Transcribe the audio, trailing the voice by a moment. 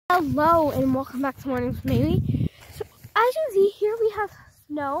Hello and welcome back to Mornings with Maybe. So as you can see here, we have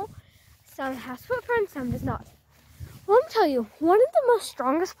snow. Some has footprints, some does not. Well, let me tell you, one of the most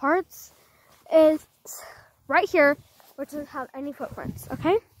strongest parts is right here, which doesn't have any footprints.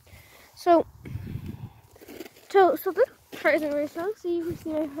 Okay, so this part isn't very strong, so you can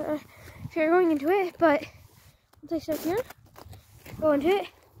see my chair going into it. But once I step here, go into it,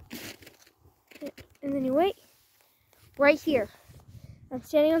 and then you wait right here. I'm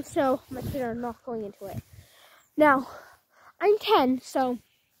standing on snow, my feet are not going into it. Now, I'm 10, so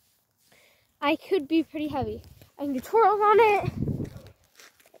I could be pretty heavy. I can do twirls on it.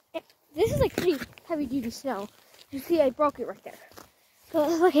 This is like pretty heavy duty snow. You see, I broke it right there. But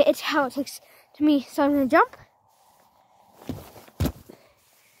look at it's how it looks to me. So I'm gonna jump.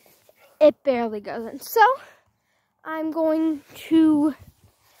 It barely goes in. So I'm going to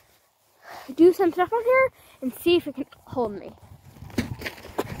do some stuff on here and see if it can hold me.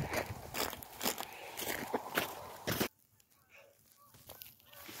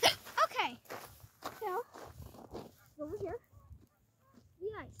 Over here, the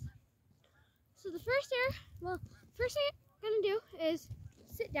ice. So the first thing I'm gonna do is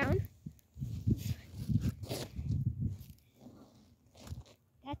sit down.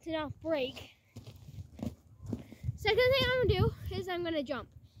 That's enough break. Second thing I'm gonna do is I'm gonna jump.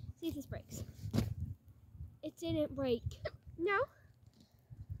 See if this breaks. It didn't break. Now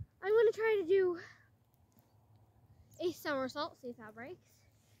I'm gonna try to do a somersault. See if that breaks.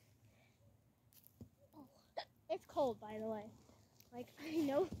 It's cold, by the way. Like, I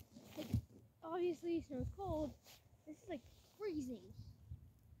know, like, obviously snow's cold. This is like freezing.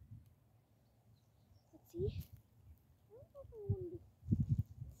 Let's see. I don't know if I want to do.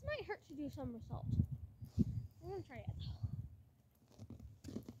 This might hurt to do somersault. I'm gonna try it.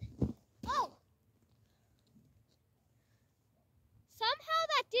 Oh! Somehow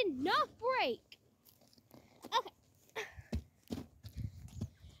that did not break. Okay.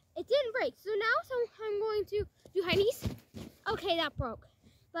 It didn't break. So now I'm going to do high knees. Okay, that broke.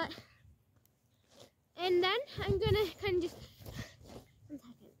 And then I'm gonna kind of just 1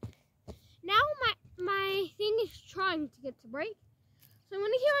 second. Now my thing is trying to get to break. So I'm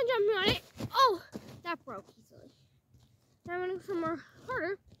gonna keep on jumping on it. Oh, that broke easily. Now I'm gonna go somewhere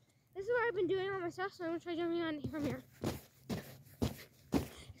harder. This is what I've been doing all my stuff, so I'm gonna try jumping on it from here.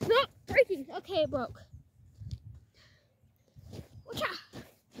 It's not breaking. Okay, it broke. Watch out.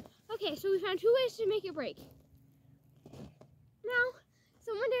 Okay, so we found 2 ways to make it break. Now,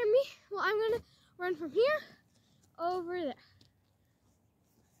 someone dare me. Well, I'm gonna run from here over there.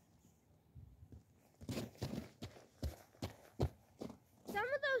 Some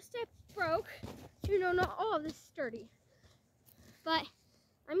of those steps broke. You know, not all of this is sturdy. But,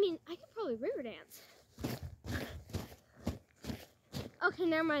 I mean, I could probably river dance. Okay,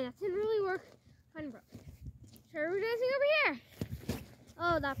 never mind. That didn't really work. Kind of broke. Try river dancing over here.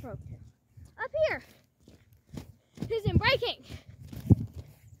 Oh, that broke too. Up here. It isn't breaking.